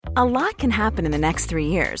A lot can happen in the next 3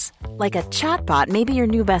 years. Like a chatbot may be your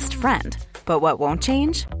new best friend. But what won't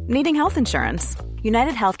change? Needing health insurance.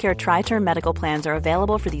 United Healthcare Tri-Term Medical Plans are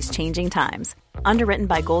available for these changing times. Underwritten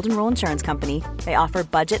by Golden Rule Insurance Company, they offer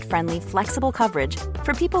budget-friendly, flexible coverage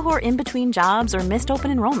for people who are in between jobs or missed open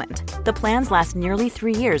enrollment. The plans last nearly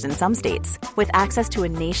 3 years in some states, with access to a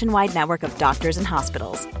nationwide network of doctors and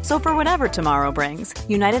hospitals. So for whatever tomorrow brings,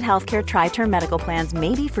 United Healthcare Tri-Term Medical Plans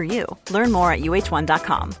may be for you. Learn more at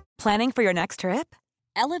uh1.com. Planning for your next trip?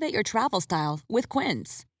 Elevate your travel style with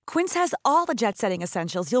Quince. Quince has all the jet-setting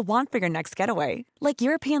essentials you'll want for your next getaway, like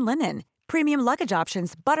European linen, premium luggage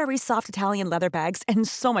options, buttery soft Italian leather bags, and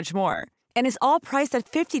so much more. And is all priced at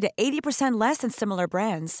 50 to 80% less than similar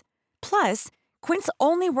brands. Plus, Quince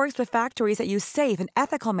only works with factories that use safe and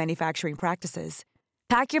ethical manufacturing practices.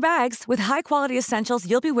 Pack your bags with high-quality essentials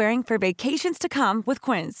you'll be wearing for vacations to come with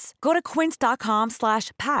Quince. Go to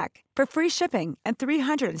quince.com/pack for free shipping and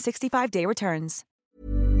 365-day returns.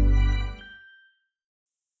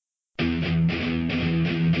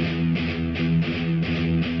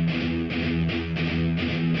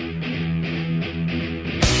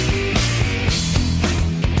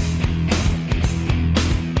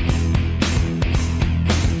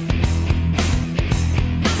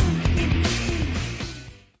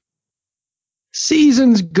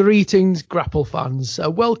 Season's greetings, Grapple fans.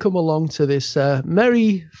 Welcome along to this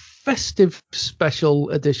merry, festive special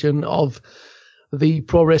edition of the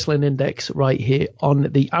Pro Wrestling Index right here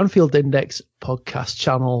on the Anfield Index podcast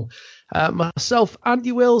channel. Myself,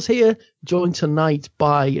 Andy Wills here, joined tonight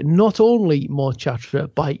by not only Mo Chatra,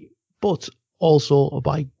 but also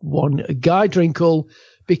by one Guy Drinkle,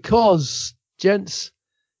 because, gents,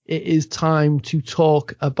 it is time to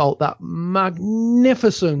talk about that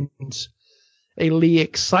magnificent,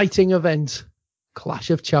 exciting event, Clash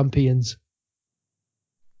of Champions.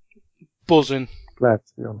 Buzzing. Glad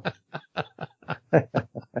to be on.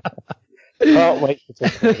 Can't wait to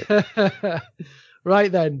talk about it.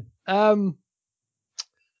 Right then.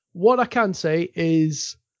 What I can say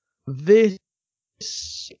is this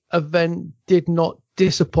event did not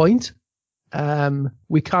disappoint.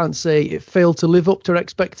 We can't say it failed to live up to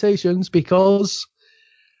expectations because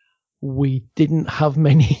we didn't have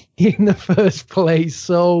many in the first place.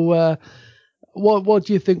 So, what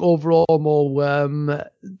do you think overall, Mo?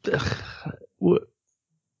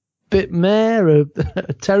 Bit meh,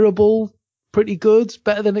 terrible, pretty good,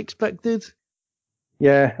 better than expected?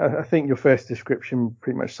 Yeah, I think your first description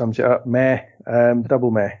pretty much sums it up. Meh, double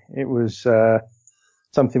meh. It was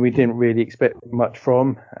something we didn't really expect much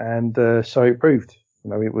from, and so it proved.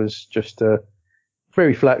 It was just a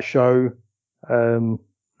very flat show.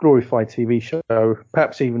 Glorified TV show,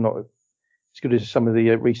 perhaps even not as good as some of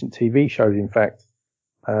the recent TV shows, in fact.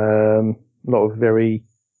 A lot of very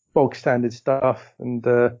bog standard stuff and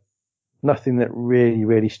nothing that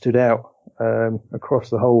really stood out across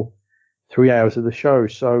the whole 3 hours of the show.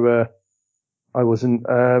 So I wasn't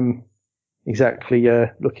exactly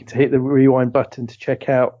looking to hit the rewind button to check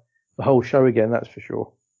out the whole show again, that's for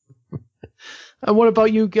sure. And what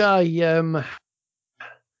about you, Guy?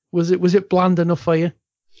 Was it bland enough for you?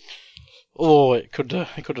 Oh, it could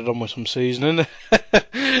have done with some seasoning.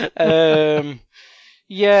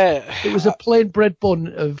 Yeah. It was a plain bread bun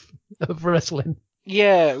of wrestling.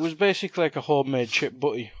 Yeah, it was basically like a homemade chip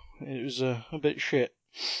butty. It was a bit shit.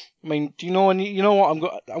 I mean, do you know what? I'm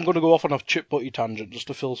going to go off on a chip butty tangent just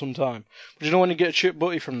to fill some time. But do you know when you get a chip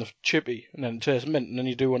butty from the chippy and then it tastes mint, and then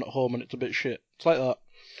you do one at home and it's a bit shit? It's like that.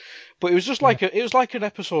 But it was just like it was like an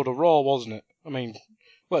episode of Raw, wasn't it? I mean,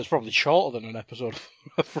 well, it's probably shorter than an episode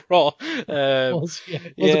of Raw. It was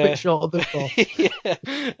a bit shorter than Raw. Yeah.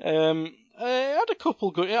 It had a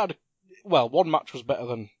couple good. One match was better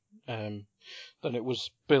than it was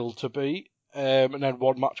billed to be, and then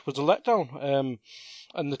one match was a letdown.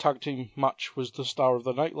 And the tag team match was the star of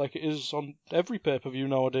the night, like it is on every pay-per-view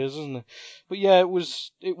nowadays, isn't it? But yeah, it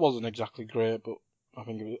wasn't exactly great, but I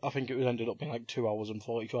think it ended up being like 2 hours and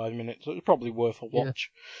 45 minutes. So it was probably worth a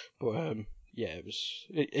watch. Yeah. But yeah,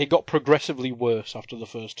 it got progressively worse after the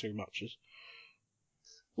first two matches.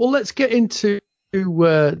 Well, let's get into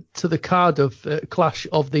to the card of Clash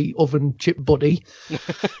of the Oven Chip Buddy.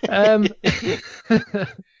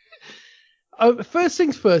 First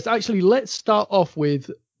things first, actually, let's start off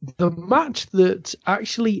with the match that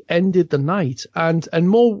actually ended the night. And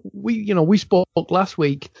more, we spoke last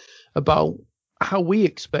week about how we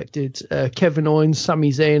expected Kevin Owens,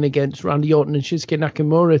 Sami Zayn against Randy Orton and Shinsuke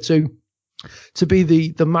Nakamura to be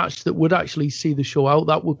the match that would actually see the show out,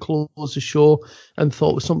 that would close the show, and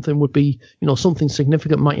thought something would be, something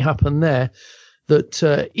significant might happen there.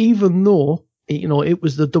 That even though, it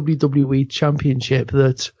was the WWE Championship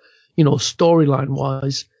that storyline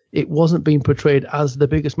wise, it wasn't being portrayed as the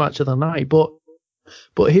biggest match of the night. But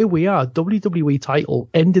here we are, WWE title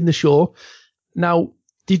ending the show. Now,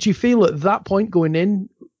 did you feel at that point going in,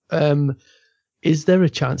 is there a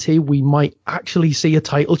chance here we might actually see a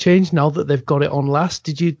title change now that they've got it on last?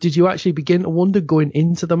 Did you actually begin to wonder going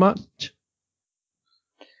into the match?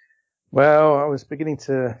 Well, I was beginning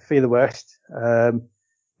to fear the worst.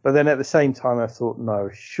 But then at the same time, I thought, no,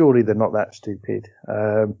 surely they're not that stupid.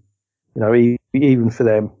 Even for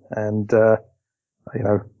them. And,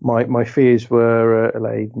 my fears were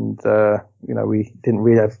allayed, and, we didn't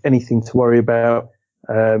really have anything to worry about.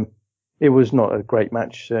 It was not a great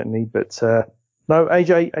match, certainly, but, no,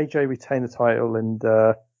 AJ retained the title, and,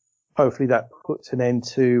 hopefully that puts an end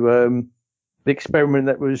to, the experiment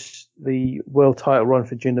that was the world title run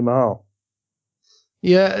for Jinder Mahal.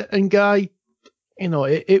 Yeah, and Guy,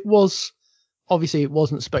 it was, obviously it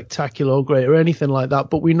wasn't spectacular or great or anything like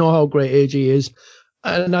that, but we know how great AJ is.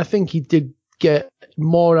 And I think he did get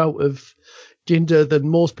more out of Jinder than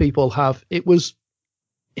most people have. It was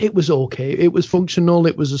okay. It was functional.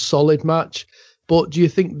 It was a solid match. But do you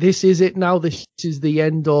think this is it now? This is the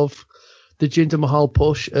end of the Jinder Mahal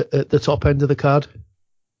push at the top end of the card?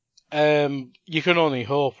 You can only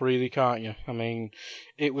hope, really, can't you? I mean,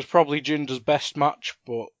 it was probably Jinder's best match,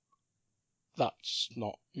 but that's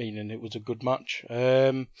not meaning it was a good match.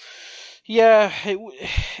 It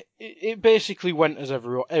basically went as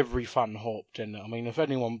every fan hoped, didn't it? I mean, if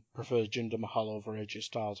anyone prefers Jinder Mahal over AJ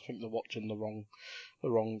Styles, I think they're watching the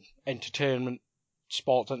wrong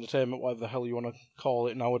sports entertainment, whatever the hell you want to call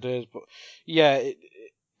it nowadays. But yeah,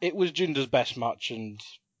 it was Jinder's best match, and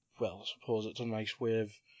well, I suppose it's a nice way of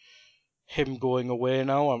him going away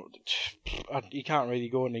now. He can't really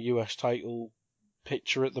go in the US title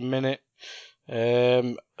picture at the minute.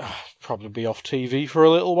 Probably be off TV for a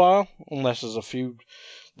little while, unless there's a feud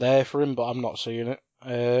there for him, but I'm not seeing it.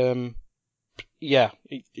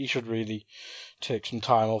 He should really take some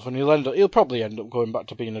time off, and he'll probably end up going back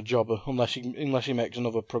to being a jobber, unless he makes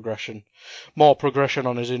another more progression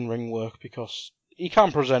on his in-ring work, because he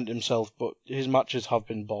can present himself, but his matches have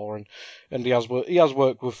been boring, and he has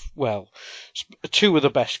worked with, well, two of the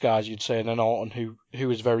best guys, you'd say, in an Orton,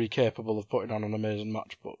 who is very capable of putting on an amazing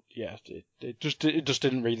match. But yeah, it just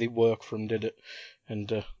didn't really work for him, did it?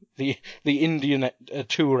 And the Indian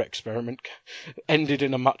tour experiment ended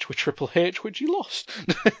in a match with Triple H, which he lost.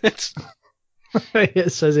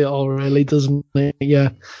 It says it all, really, doesn't it?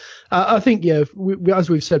 Yeah. I think, as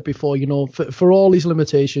we've said before, for all his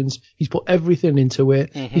limitations, he's put everything into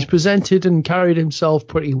it. Mm-hmm. He's presented and carried himself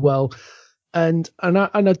pretty well. And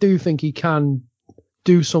I do think he can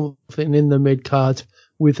do something in the mid-card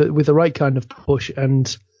with the right kind of push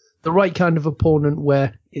and the right kind of opponent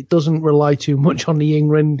where it doesn't rely too much on the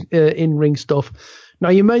in-ring stuff. Now,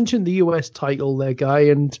 you mentioned the US title there, Guy,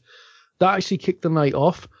 and that actually kicked the night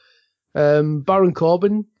off. Baron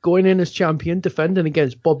Corbin going in as champion, defending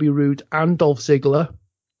against Bobby Roode and Dolph Ziggler.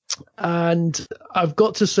 And I've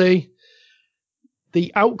got to say,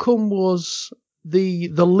 the outcome was the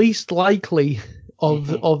least likely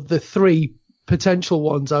of the three potential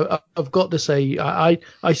ones. I've got to say, I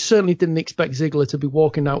certainly didn't expect Ziggler to be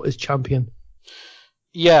walking out as champion.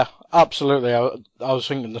 Yeah, absolutely. I was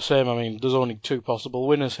thinking the same. I mean, there's only two possible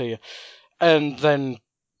winners here. And then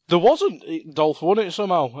there wasn't. Dolph won it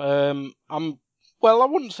somehow. I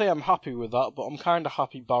wouldn't say I'm happy with that, but I'm kind of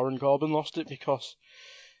happy Baron Corbin lost it, because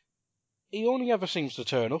he only ever seems to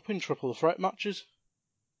turn up in triple threat matches.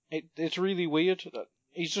 It's really weird.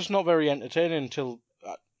 He's just not very entertaining until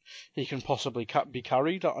he can possibly be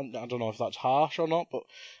carried. I don't know if that's harsh or not, but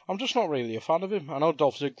I'm just not really a fan of him. I know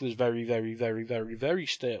Dolph Ziggler's very, very, very, very, very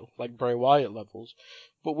stale, like Bray Wyatt levels,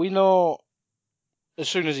 but we know as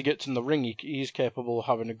soon as he gets in the ring, he's capable of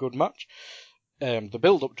having a good match. The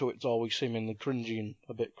build-up to it's always seemingly cringy and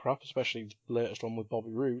a bit crap, especially the latest one with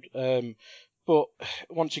Bobby Roode. But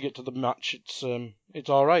once you get to the match, it's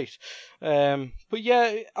all right. But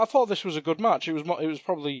yeah, I thought this was a good match. It was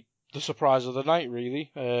probably the surprise of the night,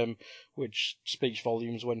 really, which speaks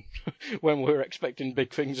volumes when we were expecting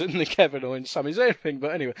big things in the Kevin Owens Sami Zayn thing.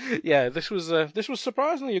 But anyway, yeah, this was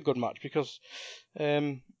surprisingly a good match, because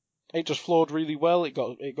it just flowed really well. It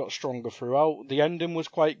got stronger throughout. The ending was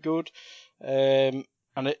quite good, and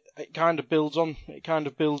it kind of builds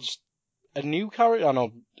a new character. I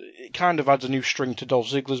know it kind of adds a new string to Dolph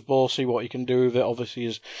Ziggler's bow. See what he can do with it. Obviously,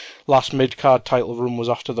 his last mid-card title run was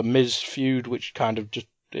after the Miz feud, which kind of just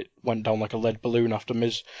it went down like a lead balloon after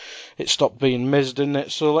Miz. It stopped being Miz, didn't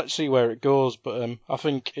it? So let's see where it goes. But I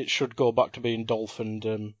think it should go back to being Dolph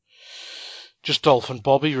and just Dolph and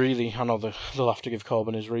Bobby, really. I know they'll have to give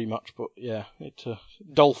Corbin his rematch, but yeah,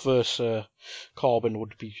 Dolph versus Corbin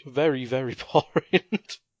would be very, very boring.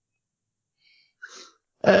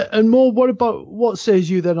 And more, what says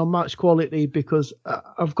you then on match quality? Because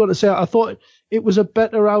I've got to say, I thought it was a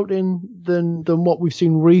better outing than what we've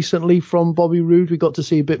seen recently from Bobby Roode. We got to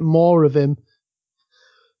see a bit more of him,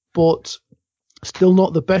 but still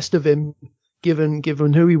not the best of him, given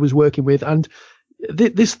who he was working with. And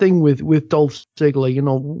this thing with Dolph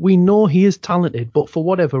Ziggler, we know he is talented, but for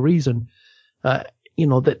whatever reason, that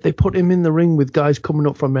they put him in the ring with guys coming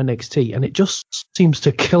up from NXT, and it just seems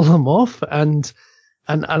to kill him off. And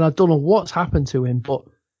I don't know what's happened to him, but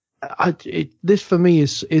this for me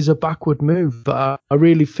is a backward move. I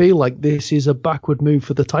really feel like this is a backward move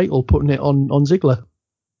for the title, putting it on Ziggler.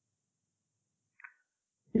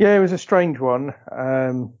 Yeah, it was a strange one.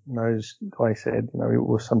 As Guy said, it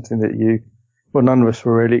was something that none of us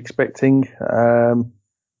were really expecting.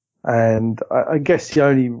 And I guess the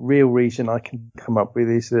only real reason I can come up with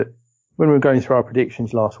is that when we were going through our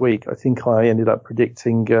predictions last week, I think I ended up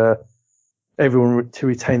predicting everyone to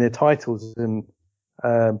retain their titles, and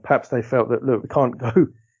perhaps they felt that, look, we can't go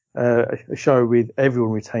a show with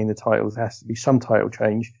everyone retaining the titles. There has to be some title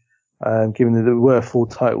change, given that there were 4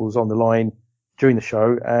 titles on the line during the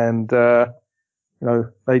show, and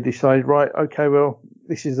they decided, right, okay, well,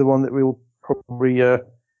 this is the one that we'll probably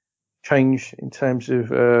change in terms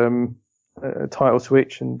of a title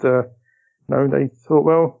switch, and they thought,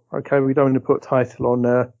 well, okay, we don't want to put a title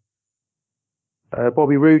on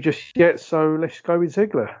Bobby Roode just yet, so let's go with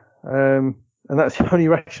Ziggler. And that's the only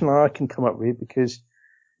rationale I can come up with, because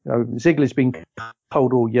Ziggler's been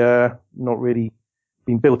told all year, not really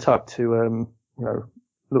been built up to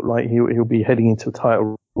look like he'll be heading into a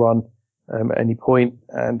title run at any point,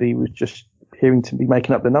 and he was just appearing to be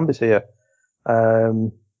making up the numbers here.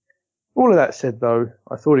 All of that said, though,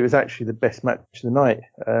 I thought it was actually the best match of the night.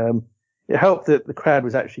 It helped that the crowd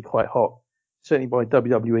was actually quite hot, certainly by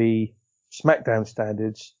WWE SmackDown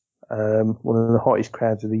standards, one of the hottest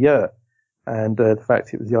crowds of the year. And the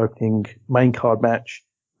fact it was the opening main card match,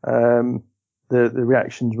 the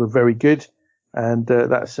reactions were very good, and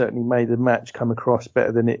that certainly made the match come across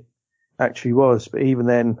better than it actually was. But even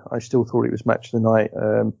then, I still thought it was match of the night.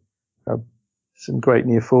 Some great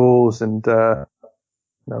near falls, and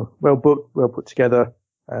well booked, well put together,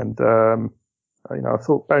 and I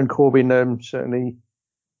thought Baron Corbin certainly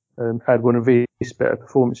had one of his better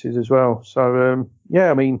performances as well. So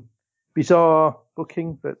bizarre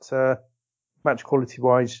booking, but match quality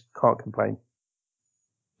wise, can't complain.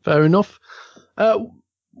 Fair enough.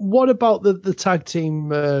 What about the tag team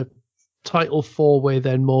title 4-way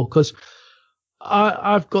then, more? Because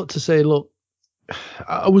I've got to say, look,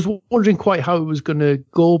 I was wondering quite how it was going to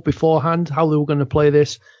go beforehand, how they were going to play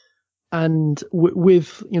this. And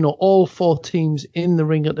with all 4 teams in the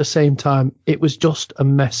ring at the same time, it was just a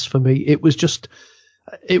mess for me. It was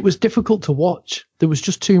difficult to watch. There was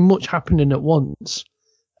just too much happening at once,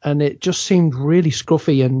 and it just seemed really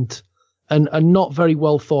scruffy and not very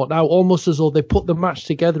well thought out, almost as though they put the match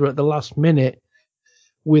together at the last minute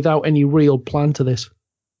without any real plan to this.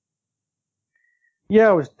 Yeah,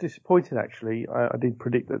 I was disappointed, actually. I did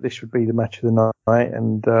predict that this would be the match of the night,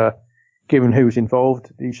 and given who was involved,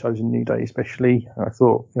 the Usos and New Day especially, I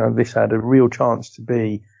thought this had a real chance to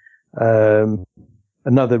be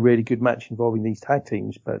another really good match involving these tag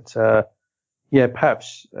teams. But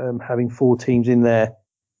perhaps having 4 teams in there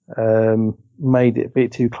made it a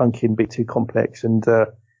bit too clunky and a bit too complex. And I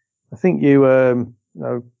think you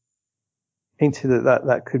hinted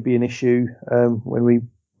that could be an issue when we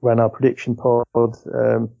ran our prediction pod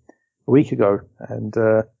a week ago, and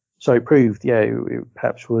so it proved. Yeah, it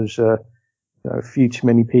perhaps was a few too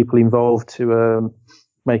many people involved to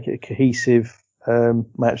make it a cohesive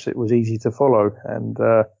match that was easy to follow. And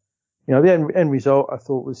the end result I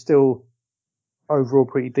thought was still overall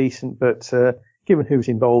pretty decent, but given who was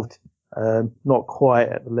involved, not quite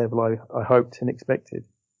at the level I hoped and expected.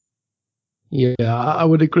 Yeah, I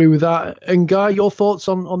would agree with that. And Guy, your thoughts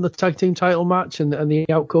on the tag team title match and the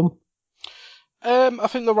outcome? I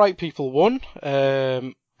think the right people won.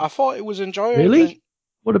 I thought it was enjoyable. Really?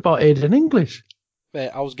 What about Aiden English?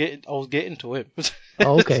 I was getting to him.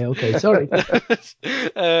 Oh, okay, sorry.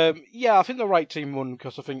 I think the right team won,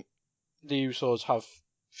 because I think the Usos have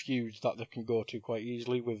feuds that they can go to quite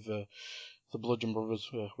easily with the Bludgeon Brothers,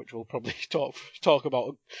 which we'll probably talk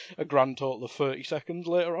about a grand total of 30 seconds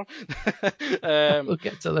later on. We'll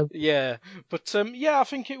get to them. Yeah, but I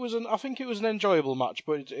think it was an enjoyable match,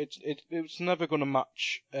 but it's never going to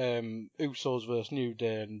match Usos versus New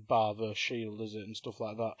Day and Bar versus Shield, is it, and stuff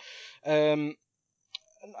like that.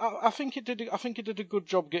 I think it did. I think it did a good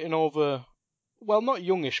job getting over. Well, not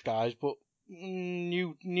youngish guys, but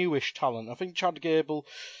newish talent. I think Chad Gable,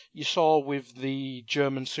 you saw with the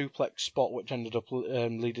German suplex spot, which ended up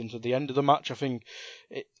leading to the end of the match. I think,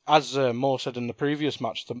 as Mo said in the previous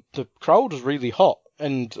match, the crowd was really hot,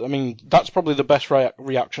 and I mean that's probably the best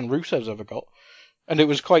reaction Rusev's ever got, and it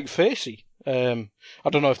was quite facey. I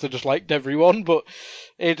don't know if they just liked everyone, but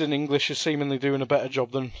Aiden English is seemingly doing a better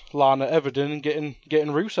job than Lana ever did in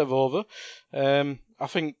getting Rusev over. I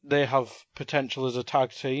think they have potential as a tag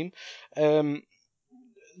team. The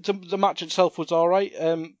match itself was alright,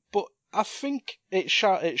 but I think it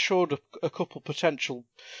showed a couple potential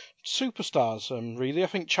superstars, really. I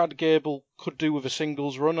think Chad Gable could do with a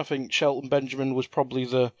singles run. I think Shelton Benjamin was probably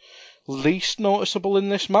the least noticeable in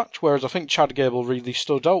this match, whereas I think Chad Gable really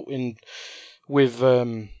stood out with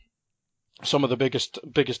some of the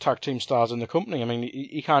biggest tag team stars in the company. I mean,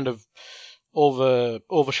 he kind of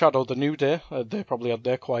overshadowed the New Day. They probably had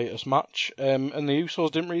their quietest match, and the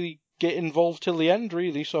Usos didn't really get involved till the end,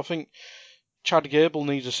 really. So I think Chad Gable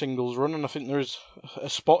needs a singles run, and I think there is a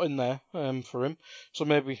spot in there for him. So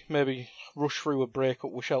maybe rush through a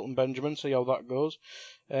breakup with Shelton Benjamin, see how that goes.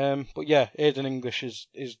 But yeah, Aiden English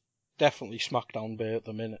is definitely SmackDown bait at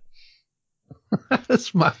the minute.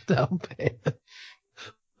 SmackDown bait.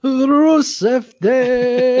 Rusev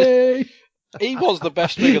Day. He was the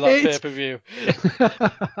best thing of that pay-per-view.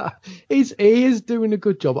 He is doing a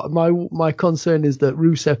good job. My concern is that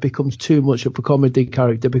Rusev becomes too much of a comedy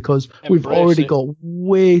character, because we've already got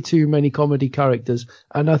way too many comedy characters,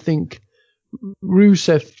 and I think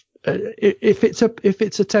Rusev, if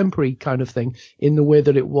it's a temporary kind of thing in the way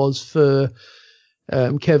that it was for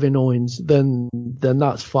Kevin Owens, then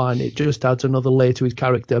that's fine. It just adds another layer to his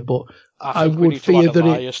character. But I would fear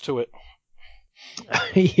that to it.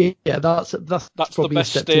 Yeah, that's the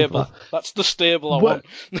best stable. That's the stable I want.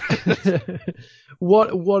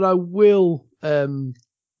 What I will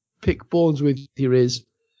pick bones with here is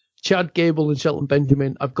Chad Gable and Shelton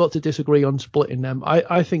Benjamin. I've got to disagree on splitting them.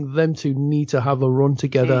 I think them two need to have a run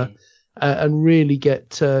together and really get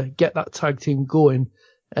that tag team going,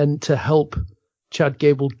 and to help Chad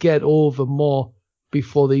Gable get over more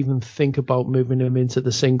before they even think about moving him into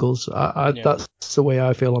the singles. That's the way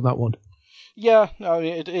I feel on that one. Yeah, I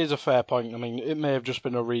mean, it is a fair point. I mean, it may have just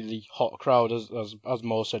been a really hot crowd, as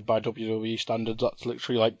Mo said, by WWE standards. That's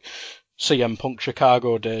literally like CM Punk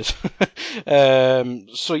Chicago days.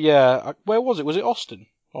 So yeah, where was it? Was it Austin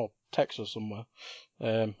or Texas somewhere?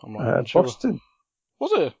 I'm not sure. Boston.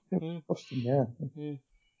 Was it? Yeah, Boston, yeah.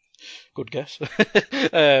 Good guess.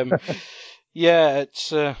 Yeah,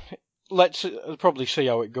 it's let's probably see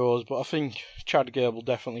how it goes, but I think Chad Gable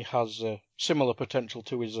definitely has similar potential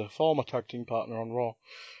to his former tag team partner on Raw.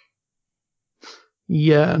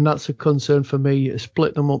 Yeah, and that's a concern for me.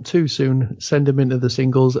 Split them up too soon, send him into the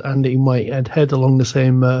singles, and he might head along the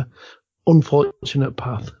same unfortunate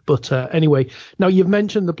path. But anyway, now you've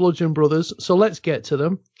mentioned the Bludgeon Brothers, so let's get to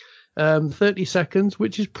them. 30 seconds,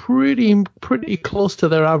 which is pretty close to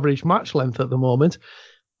their average match length at the moment.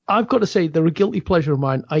 I've got to say, they're a guilty pleasure of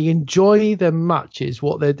mine. I enjoy their matches,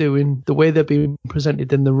 what they're doing, the way they're being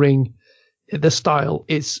presented in the ring, the style.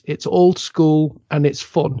 It's old school and it's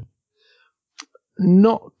fun.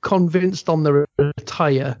 Not convinced on their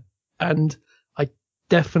attire, and I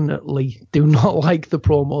definitely do not like the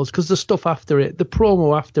promos, because the stuff after it, the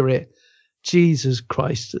promo after it, Jesus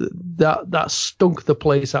Christ, that stunk the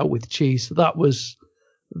place out with cheese. That was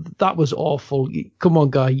awful. Come on,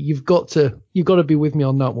 guy, you've got to be with me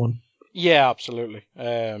on that one. Yeah, absolutely.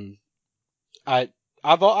 I've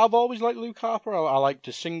always liked Luke Harper. I liked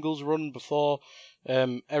his singles run before.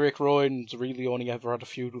 Eric Rowan's really only ever had a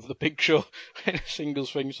feud with the Big Show in a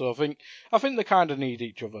singles thing, so I think they kind of need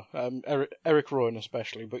each other. Eric Rowan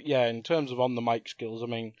especially, but yeah, in terms of on the mic skills, I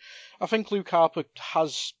mean, I think Luke Harper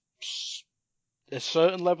has a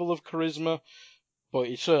certain level of charisma, but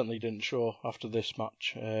he certainly didn't show after this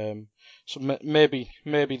match. So maybe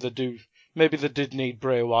they did need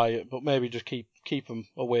Bray Wyatt, but maybe just keep him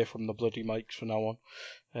away from the bloody mics from now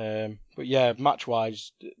on. But yeah, match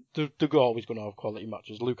wise, they're always going to have quality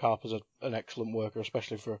matches. Luke Harper's an excellent worker,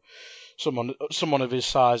 especially for someone of his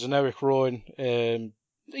size. And Eric Rowan,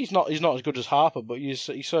 he's not as good as Harper, but he's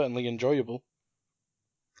certainly enjoyable.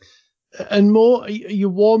 And more, you're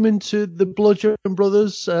warming to the Bludgeon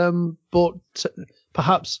Brothers, but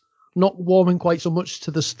perhaps not warming quite so much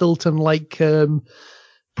to the Stilton-like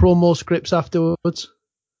promo scripts afterwards.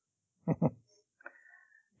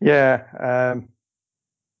 Yeah,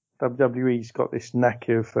 WWE's got this knack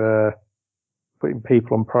of putting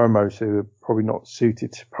people on promos who are probably not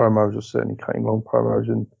suited to promos, or certainly cutting long promos,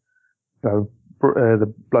 and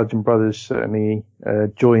the Bludgeon Brothers certainly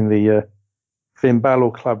join the Finn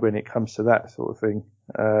Balor club when it comes to that sort of thing.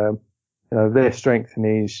 Their strength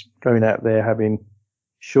is going out there having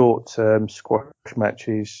short squash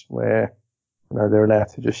matches where they're allowed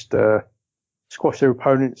to just squash their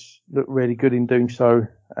opponents, look really good in doing so,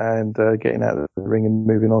 and getting out of the ring and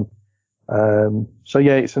moving on.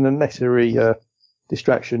 It's an unnecessary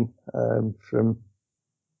distraction from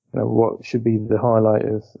what should be the highlight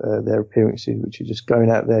of their appearances, which is just going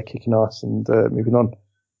out there, kicking ass, and moving on.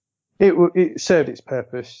 It served its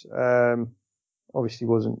purpose. Obviously,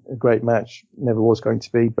 wasn't a great match, never was going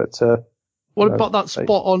to be. But what about that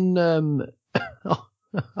spot on?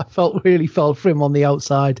 I really felt for him on the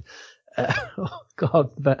outside. Oh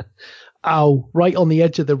God! Ow! Right on the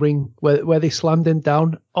edge of the ring where they slammed him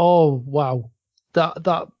down. Oh wow!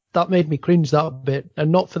 That made me cringe that bit,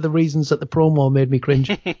 and not for the reasons that the promo made me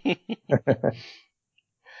cringe.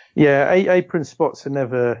 Yeah, apron spots are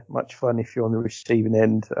never much fun if you're on the receiving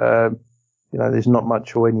end. There's not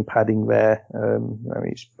much or any padding there.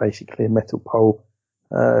 It's basically a metal pole,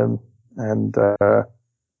 and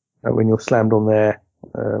when you're slammed on there,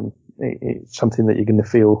 it's something that you're going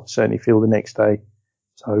to certainly feel the next day.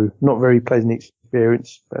 So not very pleasant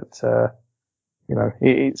experience, but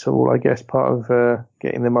it's all, I guess, part of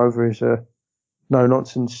getting them over as a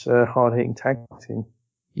no-nonsense, hard-hitting tag team.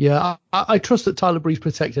 Yeah, I trust that Tyler Breeze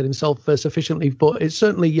protected himself sufficiently, but it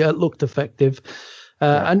certainly looked effective.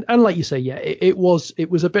 And like you say, it was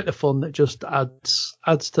a bit of fun that just adds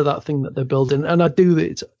to that thing that they're building. And I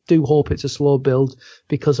do hope it's a slow build,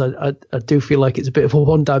 because I do feel like it's a bit of a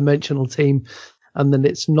one-dimensional team, and then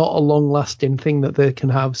it's not a long-lasting thing that they can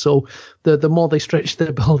have. So the more they stretch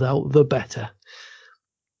their build out, the better.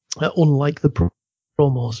 Unlike the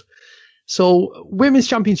promos. So Women's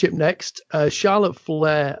Championship next, Charlotte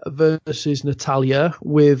Flair versus Natalya,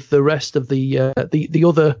 with the rest of the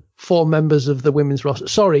other 4 members of the women's roster.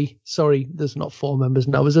 Sorry, there's not 4 members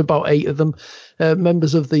now. There's about 8 of them,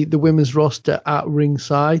 members of the women's roster at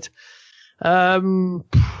ringside. Not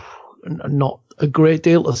a great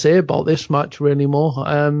deal to say about this match really more.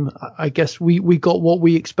 I guess we got what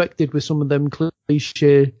we expected with some of them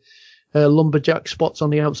cliche lumberjack spots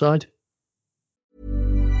on the outside.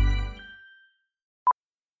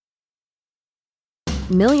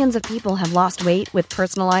 Millions of people have lost weight with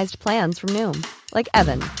personalized plans from Noom. Like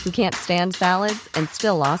Evan, who can't stand salads and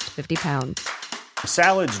still lost 50 pounds.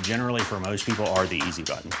 Salads generally for most people are the easy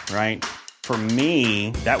button, right? For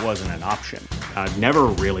me, that wasn't an option. I never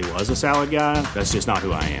really was a salad guy. That's just not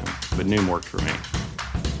who I am. But Noom worked for me.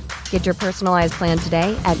 Get your personalized plan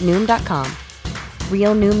today at Noom.com.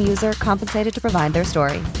 Real Noom user compensated to provide their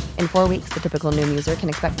story. In 4 weeks, the typical Noom user can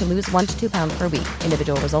expect to lose 1 to 2 pounds per week.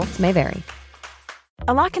 Individual results may vary.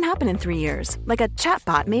 A lot can happen in 3 years, like a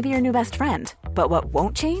chatbot may be your new best friend. But what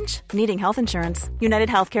won't change? Needing health insurance. United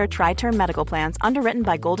Healthcare Tri-Term Medical Plans, underwritten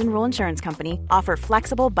by Golden Rule Insurance Company, offer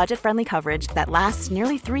flexible, budget-friendly coverage that lasts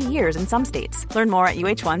nearly 3 years in some states. Learn more at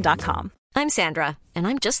uh1.com. I'm Sandra, and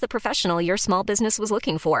I'm just the professional your small business was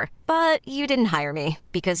looking for. But you didn't hire me,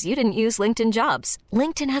 because you didn't use LinkedIn Jobs.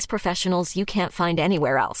 LinkedIn has professionals you can't find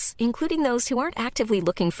anywhere else, including those who aren't actively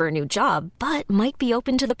looking for a new job, but might be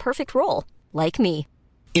open to the perfect role, like me.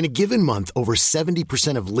 In a given month, over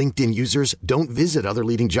 70% of LinkedIn users don't visit other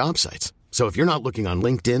leading job sites. So if you're not looking on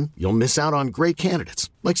LinkedIn, you'll miss out on great candidates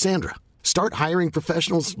like Sandra. Start hiring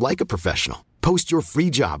professionals like a professional. Post your free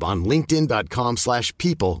job on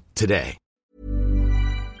linkedin.com/people today.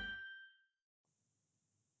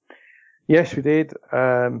 Yes, we did.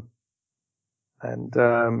 The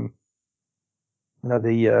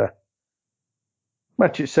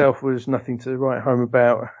match itself was nothing to write home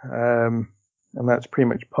about. And that's pretty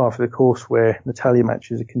much par for the course where Natalya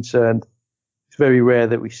matches are concerned. It's very rare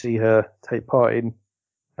that we see her take part in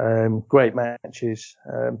great matches,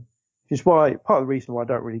 which is why part of the reason why I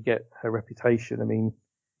don't really get her reputation. I mean,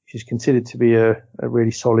 she's considered to be a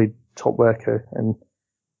really solid top worker, and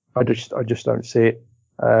I just don't see it.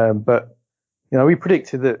 But we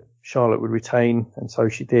predicted that Charlotte would retain, and so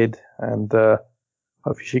she did, and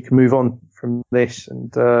hopefully she can move on from this.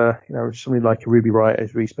 And somebody like a Ruby Riott,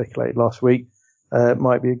 as we speculated last week,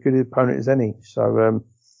 might be a good opponent as any. So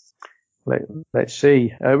let's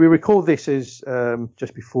see. We record this as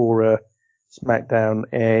just before SmackDown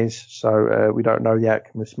airs, so we don't know the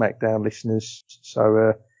outcome of SmackDown, listeners.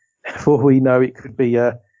 So before we know, it could be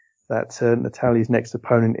that Natalya's next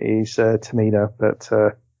opponent is Tamina, but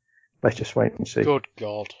let's just wait and see. Good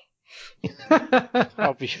God.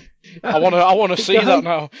 I want to see that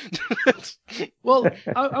now. Well,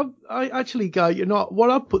 I actually, Guy, what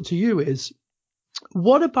I've put to you is,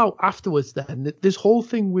 What about afterwards then? This whole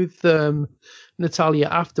thing with Natalya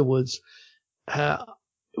afterwards,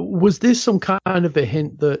 was this some kind of a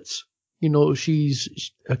hint that, you know,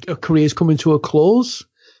 her career's coming to a close,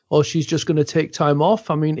 or she's just going to take time off?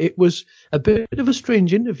 I mean, it was a bit of a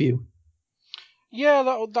strange interview. Yeah,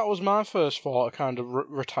 that was my first thought, a kind of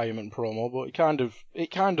retirement promo, but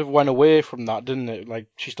it kind of went away from that, didn't it? Like,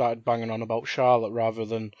 she started banging on about Charlotte rather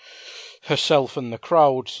than herself and the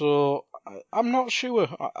crowd. So I'm not sure.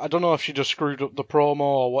 I don't know if she just screwed up the promo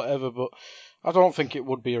or whatever, but I don't think it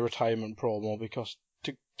would be a retirement promo, because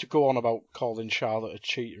to go on about calling Charlotte a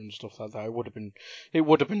cheater and stuff like that, it would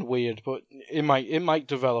have been weird. But it might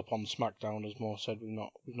develop on SmackDown, as Mo said.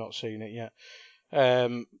 We've not seen it yet.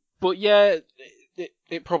 But yeah,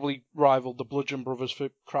 it probably rivaled the Bludgeon Brothers for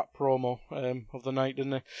crap promo of the night,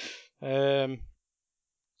 didn't it?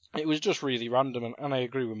 It was just really random, and I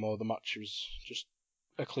agree with Mo. The match was just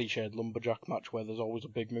a cliched lumberjack match where there's always a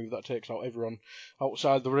big move that takes out everyone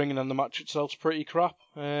outside the ring, and then the match itself's pretty crap.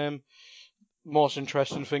 Most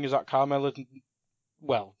interesting thing is that Carmella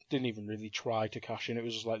didn't even really try to cash in. It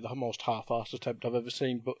was just like the most half-assed attempt I've ever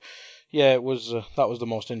seen. But yeah, it was that was the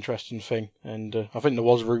most interesting thing. And I think there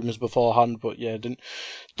was rumours beforehand, but yeah, it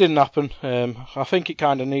didn't happen. I think it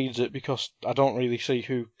kind of needs it, because I don't really see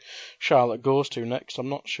who Charlotte goes to next. I'm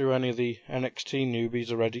not sure any of the NXT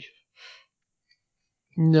newbies are ready.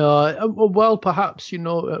 No, well, perhaps, you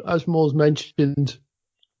know, as Mo's mentioned,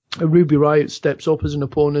 Ruby Riott steps up as an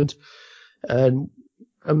opponent, and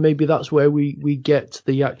maybe that's where we get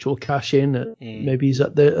the actual cash in. Maybe he's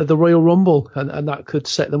at the Royal Rumble, and that could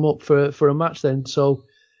set them up for a match then. So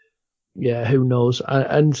yeah, who knows?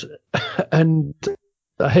 And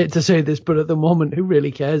I hate to say this, but at the moment, who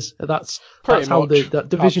really cares? That's how that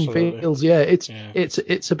division Absolutely. feels. Yeah,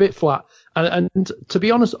 it's a bit flat, and to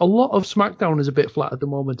be honest, a lot of SmackDown is a bit flat at the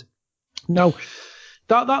moment. Now,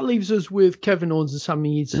 that leaves us with Kevin Owens and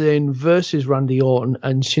Sami Zayn versus Randy Orton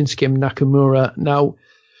and Shinsuke Nakamura. Now,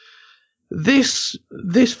 this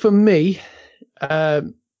for me,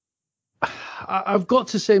 I've got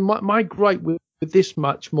to say my gripe with this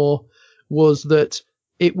match more was that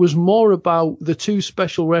it was more about the two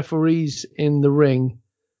special referees in the ring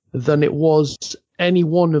than it was any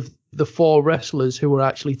one of the four wrestlers who were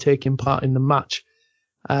actually taking part in the match.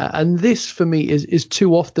 And this, for me, is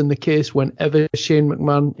too often the case whenever Shane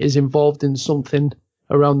McMahon is involved in something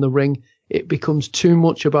around the ring. It becomes too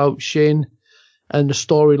much about Shane and the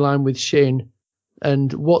storyline with Shane,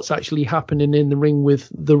 and what's actually happening in the ring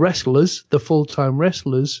with the wrestlers, the full-time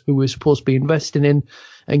wrestlers who we're supposed to be investing in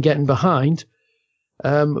and getting behind,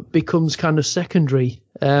 becomes kind of secondary.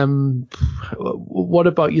 What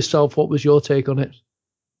about yourself? What was your take on it?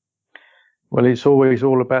 Well, it's always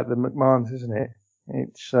all about the McMahons, isn't it?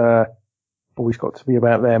 It's always got to be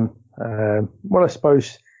about them. Well, I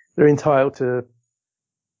suppose they're entitled to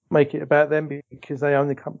make it about them because they own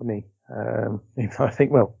the company. I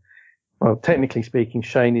think, well, technically speaking,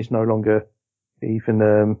 Shane is no longer even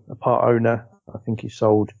a part owner. I think he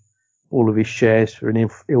sold all of his shares for an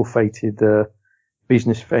ill-fated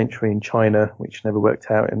business venture in China, which never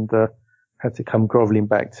worked out, and had to come grovelling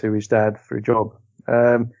back to his dad for a job.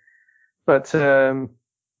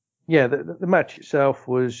 Yeah, the match itself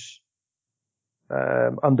was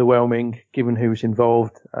underwhelming given who was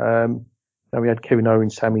involved. We had Kevin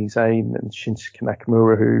Owens, Sami Zayn, and Shinsuke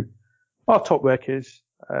Nakamura, who are top workers.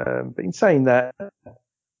 But in saying that,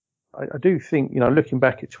 I do think, looking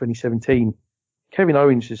back at 2017, Kevin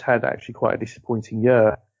Owens has had actually quite a disappointing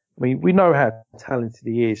year. I mean, we know how talented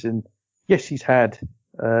he is, and yes, he's had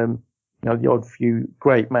the odd few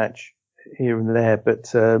great match here and there,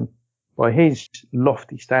 but by his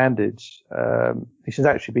lofty standards, this has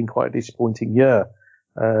actually been quite a disappointing year.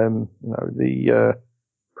 The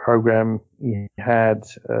program he had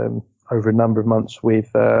over a number of months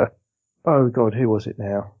with who was it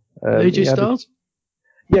now? AJ Styles?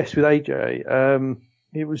 Yes, with AJ.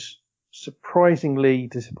 It was surprisingly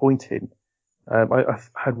disappointing. I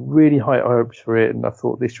had really high hopes for it, and I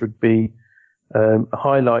thought this would be a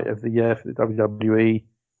highlight of the year for the WWE.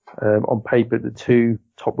 On paper, the two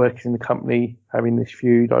top workers in the company having this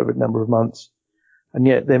feud over a number of months, and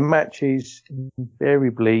yet their matches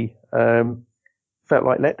invariably felt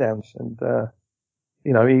like letdowns. And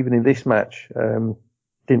even in this match,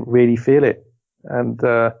 didn't really feel it. And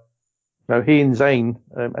he and Zayn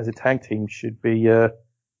as a tag team should be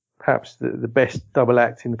perhaps the best double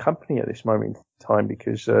act in the company at this moment in time,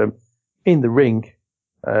 because in the ring,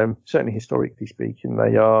 certainly historically speaking,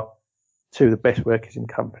 they are two of the best workers in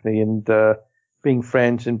the company, and being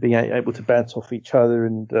friends and being able to bounce off each other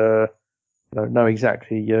and know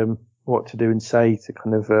exactly what to do and say to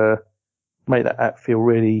kind of make that app feel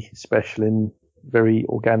really special and very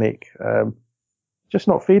organic. Just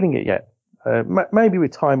not feeling it yet. Maybe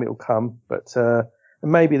with time it'll come, but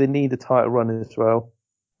maybe they need the title run as well.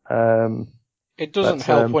 It doesn't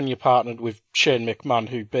help when you're partnered with Shane McMahon,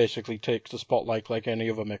 who basically takes the spotlight like any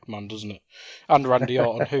other McMahon, doesn't it? And Randy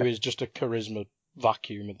Orton, who is just a charisma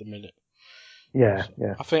vacuum at the minute. Yeah, so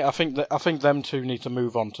yeah. I think them two need to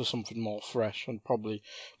move on to something more fresh and probably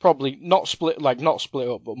not split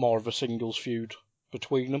up, but more of a singles feud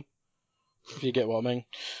between them. If you get what I mean.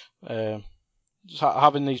 Just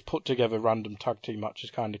having these put together random tag team matches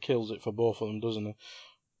kind of kills it for both of them, doesn't it?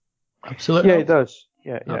 Absolutely. Yeah, it does.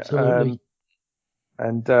 Yeah, absolutely.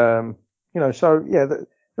 The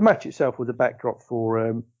match itself was a backdrop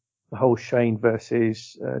for the whole Shane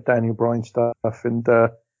versus Daniel Bryan stuff, and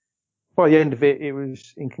by the end of it, it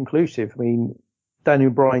was inconclusive. I mean, Daniel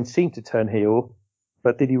Bryan seemed to turn heel,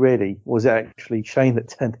 but did he really? Was it actually Shane that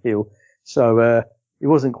turned heel? So it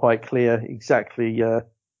wasn't quite clear exactly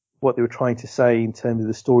what they were trying to say in terms of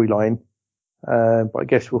the storyline, but I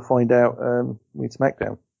guess we'll find out with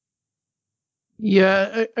SmackDown.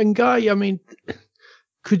 Yeah, and Guy, I mean,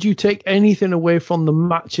 could you take anything away from the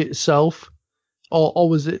match itself, or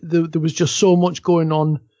was it there was just so much going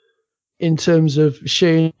on in terms of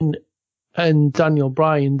Shane and Daniel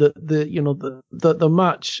Bryan that the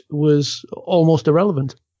match was almost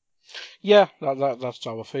irrelevant? Yeah, that's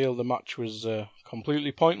how I feel. The match was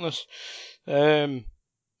completely pointless.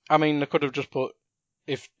 I mean, they could have just put,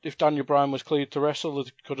 if Daniel Bryan was cleared to wrestle,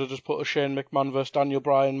 they could have just put a Shane McMahon versus Daniel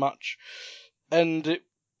Bryan match, and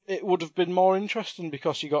it would have been more interesting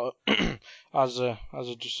because you got, as I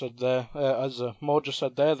just said there, as Mo just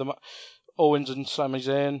said there, the Owens and Sami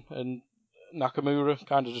Zayn and Nakamura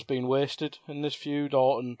kind of just being wasted in this feud.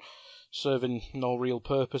 Orton serving no real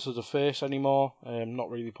purpose as a face anymore. Not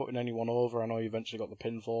really putting anyone over. I know he eventually got the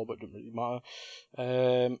pinfall, but it didn't really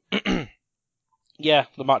matter. Yeah,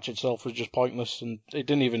 the match itself was just pointless, and it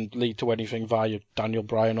didn't even lead to anything via Daniel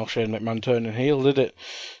Bryan or Shane McMahon turning heel, did it?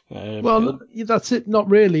 Well, that's it. Not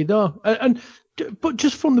really, no. But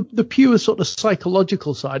just from the pure sort of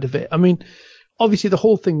psychological side of it, I mean, obviously the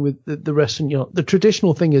whole thing with the wrestling, the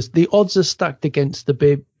traditional thing is the odds are stacked against the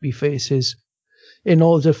baby faces in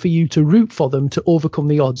order for you to root for them to overcome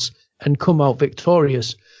the odds and come out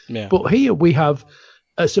victorious. Yeah. But here we have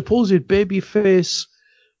a supposed babyface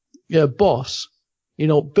boss,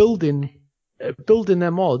 building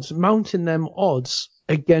them odds, mounting them odds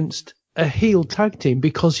against a heel tag team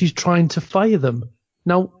because he's trying to fire them.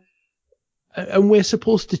 Now, and we're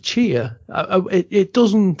supposed to cheer. It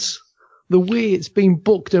doesn't, the way it's been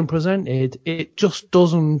booked and presented, it just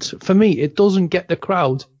doesn't, for me, it doesn't get the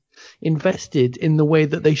crowd invested in the way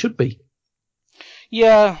that they should be.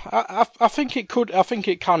 Yeah, I think it could. I think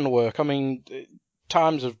it can work. I mean,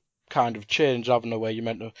 times have kind of changed, haven't they? Where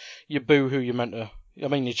you boo who you meant to. I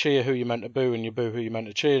mean, you cheer who you meant to boo, and you boo who you meant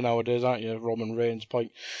to cheer nowadays, aren't you? Roman Reigns,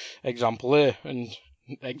 example A, and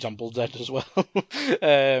example Z as well.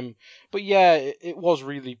 But yeah, it was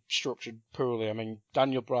really structured poorly. I mean,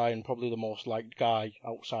 Daniel Bryan, probably the most liked guy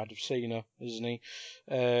outside of Cena, isn't he?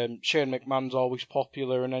 Shane McMahon's always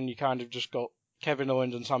popular, and then you kind of just got Kevin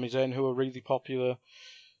Owens and Sami Zayn, who are really popular.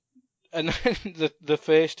 And then the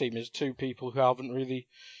face team is two people who haven't really,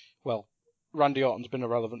 well, Randy Orton's been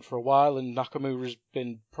irrelevant for a while, and Nakamura's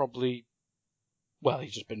been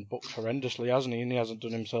he's just been booked horrendously, hasn't he? And he hasn't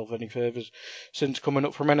done himself any favours since coming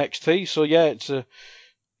up from NXT. So yeah,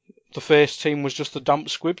 the face team was just a damp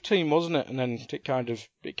squib team, wasn't it? And then it kind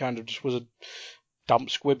of just was a damp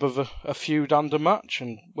squib of a feud and a match.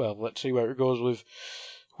 And well, let's see where it goes with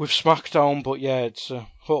SmackDown. But yeah,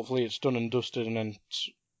 hopefully it's done and dusted, and then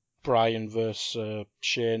Bryan versus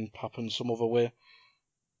Shane happens some other way.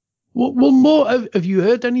 Well, more. Have you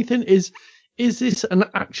heard anything? Is this an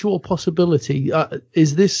actual possibility?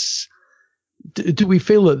 Is this? Do we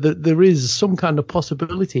feel that there is some kind of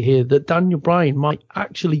possibility here that Daniel Bryan might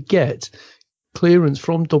actually get clearance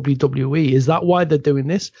from WWE? Is that why they're doing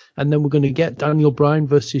this? And then we're going to get Daniel Bryan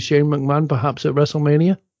versus Shane McMahon perhaps at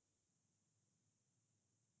WrestleMania?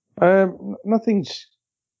 Nothing's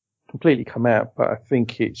completely come out, but I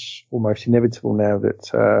think it's almost inevitable now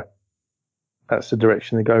that that's the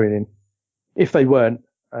direction they're going in. If they weren't,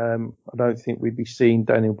 I don't think we'd be seeing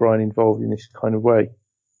Daniel Bryan involved in this kind of way.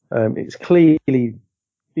 It's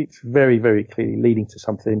very, very clearly leading to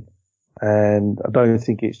something, and I don't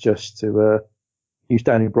think it's just to use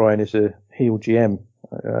Daniel Bryan as a heel GM.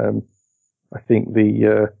 I think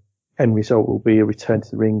the end result will be a return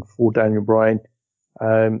to the ring for Daniel Bryan.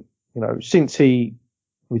 Since he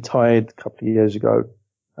retired a couple of years ago,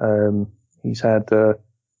 he's had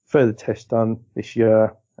further tests done this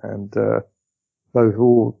year, and they've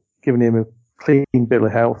all given him a clean bill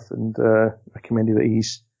of health and recommended that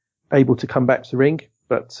he's able to come back to the ring.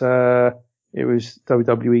 But it was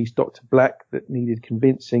WWE's Dr. Black that needed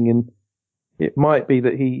convincing, and it might be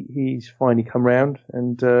that he's finally come round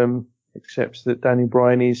and accepts that Daniel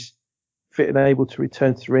Bryan is fit and able to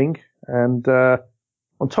return to the ring. And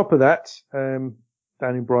on top of that,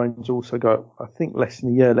 Daniel Bryan's also got, I think, less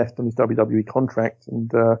than a year left on his WWE contract.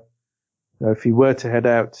 And if he were to head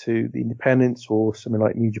out to the independents or something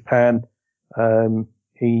like New Japan,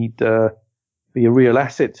 he'd be a real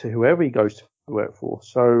asset to whoever he goes to work for.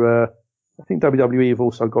 So I think WWE have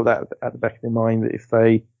also got that at the back of their mind, that if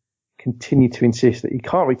they continue to insist that he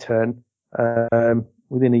can't return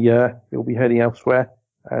within a year, he'll be heading elsewhere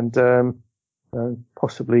and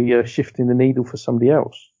possibly shifting the needle for somebody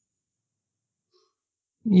else.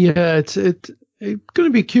 Yeah, it's going to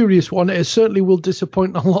be a curious one. It certainly will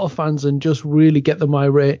disappoint a lot of fans and just really get them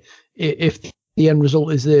irate if the end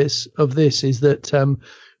result is that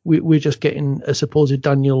we're just getting a supposed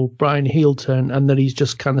Daniel Bryan heel turn, and that he's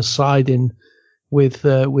just kind of siding with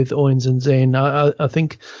Owens and Zayn. I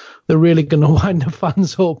think they're really going to wind the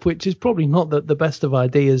fans up, which is probably not the best of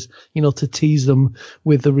ideas, to tease them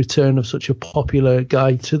with the return of such a popular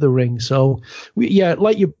guy to the ring. So,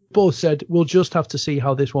 like you both said, we'll just have to see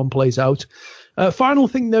how this one plays out. Final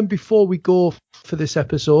thing then before we go for this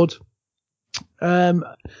episode.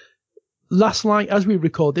 Last night, as we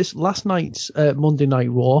record this, last night's Monday Night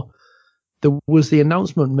Raw, there was the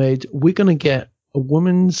announcement made, we're going to get a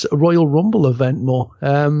women's Royal Rumble event more.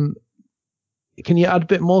 Can you add a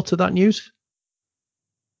bit more to that news?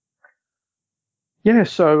 Yeah,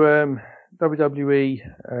 so WWE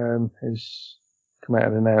has come out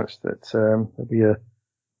and announced that there'll be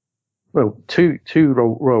two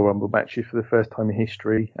Royal Rumble matches for the first time in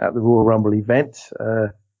history at the Royal Rumble event.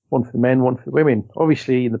 One for the men, one for the women.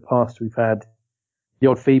 Obviously, in the past, we've had the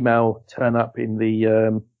odd female turn up in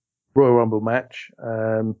the Royal Rumble match.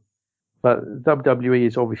 But WWE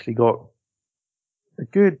has obviously got a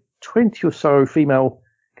good 20 or so female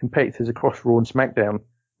competitors across Raw and SmackDown.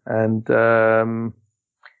 And,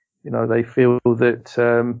 they feel that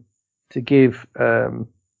to give kind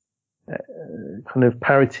of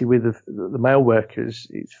parity with the male workers,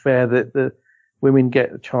 it's fair that the women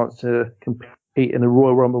get a chance to compete in a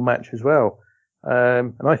Royal Rumble match as well.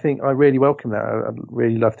 And I think I really welcome that. I'd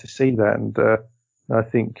really love to see that. And I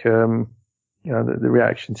think, the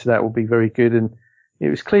reaction to that will be very good. And it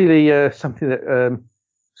was clearly something that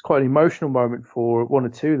was quite an emotional moment for one or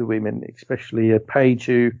two of the women, especially Paige,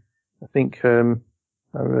 who I think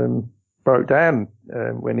broke down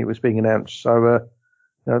when it was being announced. So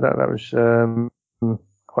that was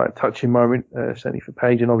quite a touching moment, certainly for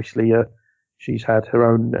Paige. And obviously she's had her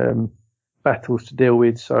own battles to deal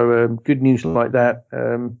with. So good news like that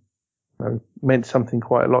meant something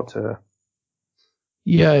quite a lot to her.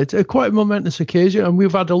 Yeah, it's quite a momentous occasion, and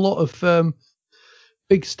we've had a lot of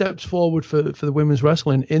big steps forward for the women's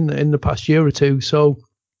wrestling in the past year or two. So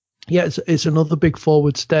yeah, it's another big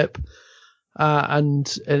forward step,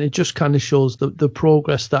 and it just kind of shows the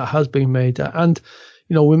progress that has been made. And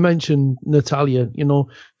we mentioned Natalya.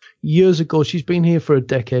 Years ago, she's been here for a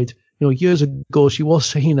decade. Years ago, she was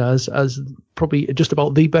seen as probably just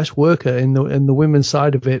about the best worker in the women's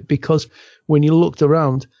side of it, because when you looked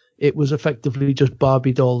around, it was effectively just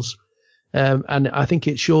Barbie dolls. And I think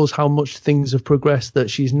it shows how much things have progressed,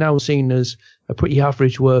 that she's now seen as a pretty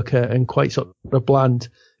average worker and quite sort of bland,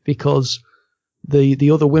 because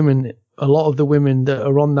the other women, a lot of the women that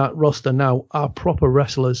are on that roster now are proper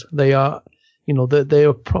wrestlers. They are, they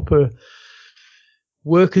are proper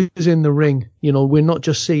workers in the ring. We're not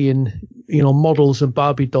just seeing, models and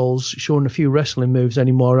Barbie dolls showing a few wrestling moves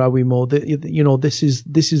anymore, are we, Mo? This is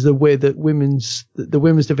the way that the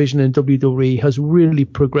women's division in WWE has really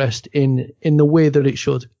progressed in the way that it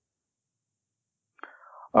should.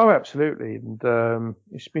 Oh, absolutely. And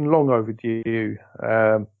it's been long overdue.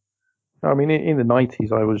 In the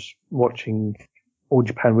 90s, I was watching All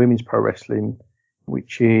Japan Women's Pro Wrestling,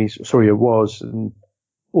 it was an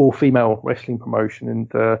all-female wrestling promotion, and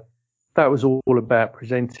that was all about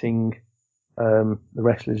presenting the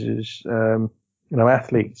wrestlers as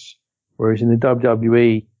athletes, whereas in the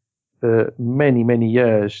WWE for many, many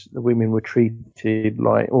years the women were treated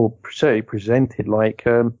like, or certainly presented like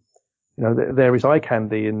they're as eye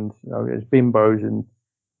candy and as bimbos, and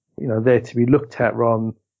they're to be looked at rather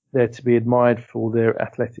than they're to be admired for their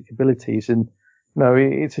athletic abilities. And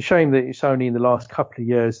it's a shame that it's only in the last couple of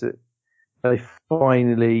years that they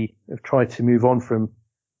finally have tried to move on from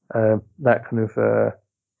that kind of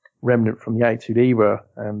remnant from the Attitude Era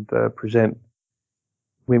and present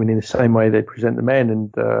women in the same way they present the men.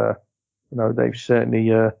 And they've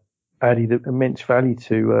certainly added immense value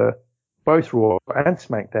to both Raw and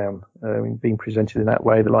SmackDown, being presented in that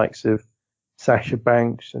way. The likes of Sasha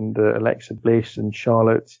Banks and Alexa Bliss and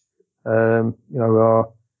Charlotte, are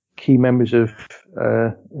key members of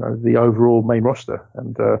the overall main roster,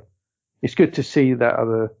 and it's good to see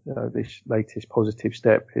that this latest positive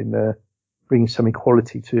step in bringing some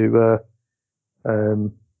equality to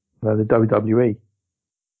the WWE.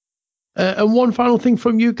 And one final thing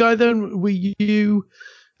from you, Guy, then. Were you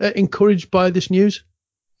encouraged by this news?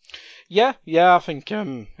 Yeah, I think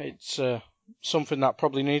it's something that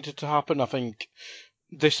probably needed to happen. I think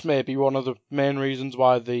this may be one of the main reasons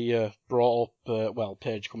why they brought up,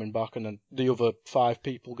 Paige coming back and then the other 5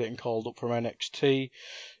 people getting called up from NXT.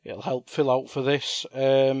 It'll help fill out for this.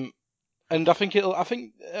 And I think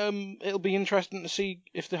it'll be interesting to see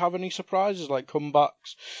if they have any surprises, like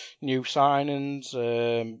comebacks, new signings,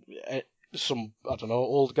 some, I don't know,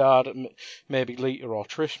 old guard, maybe Lita or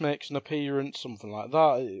Trish makes an appearance, something like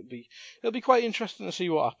that. It'll be quite interesting to see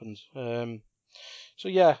what happens. So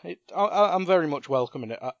yeah, I'm very much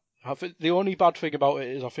welcoming it. I think the only bad thing about it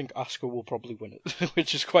is I think Asuka will probably win it,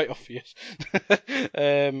 which is quite obvious.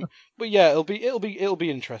 But yeah, it'll be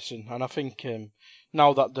interesting, and I think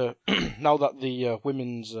now that the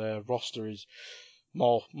women's roster is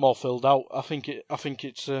more filled out, I think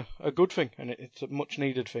it's a good thing, and it's a much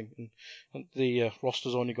needed thing, and the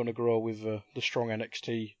roster's only going to grow with the strong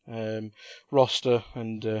NXT roster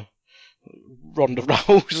and Ronda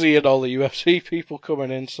Rousey and all the UFC people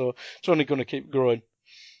coming in, so it's only going to keep growing.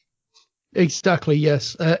 Exactly,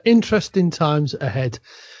 yes. Interesting times ahead.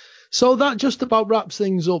 So that just about wraps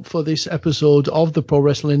things up for this episode of the Pro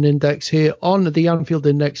Wrestling Index here on the Anfield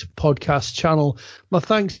Index podcast channel. My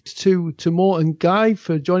thanks to Mo and Guy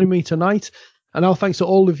for joining me tonight, and our thanks to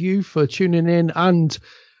all of you for tuning in and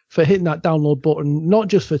for hitting that download button, not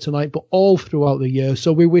just for tonight, but all throughout the year.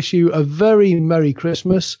 So we wish you a very Merry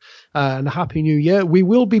Christmas and a Happy New Year. We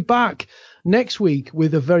will be back next week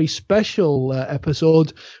with a very special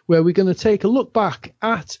episode where we're going to take a look back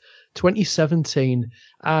at 2017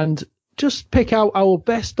 and just pick out our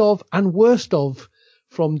best of and worst of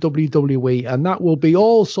from WWE. And that will be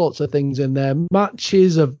all sorts of things in there: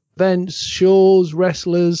 matches, events, shows,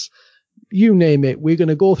 wrestlers, you name it. We're going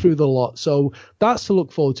to go through the lot. So that's to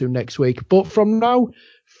look forward to next week. But from now,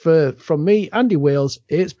 from me, Andy Wales,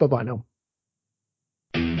 it's bye-bye now.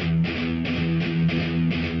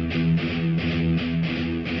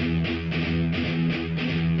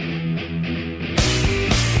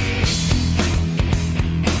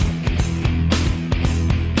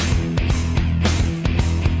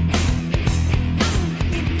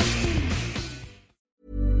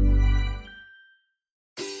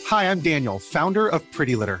 Hi, I'm Daniel, founder of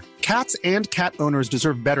Pretty Litter. Cats and cat owners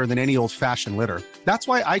deserve better than any old-fashioned litter. That's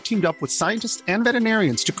why I teamed up with scientists and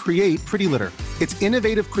veterinarians to create Pretty Litter. Its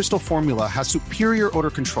innovative crystal formula has superior odor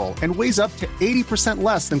control and weighs up to 80%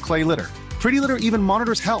 less than clay litter. Pretty Litter even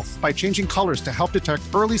monitors health by changing colors to help detect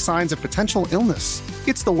early signs of potential illness.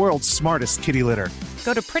 It's the world's smartest kitty litter.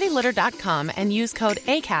 Go to prettylitter.com and use code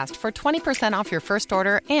ACAST for 20% off your first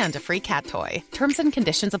order and a free cat toy. Terms and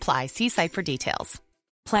conditions apply. See site for details.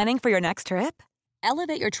 Planning for your next trip?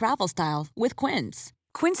 Elevate your travel style with Quince.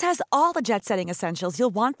 Quince has all the jet-setting essentials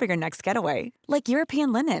you'll want for your next getaway, like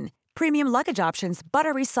European linen, premium luggage options,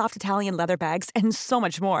 buttery soft Italian leather bags, and so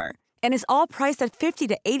much more. And is all priced at 50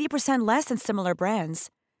 to 80% less than similar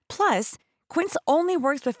brands. Plus, Quince only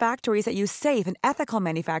works with factories that use safe and ethical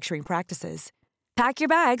manufacturing practices. Pack your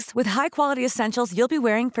bags with high-quality essentials you'll be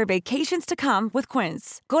wearing for vacations to come with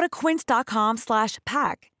Quince. Go to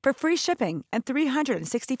quince.com/pack for free shipping and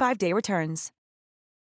 365-day returns.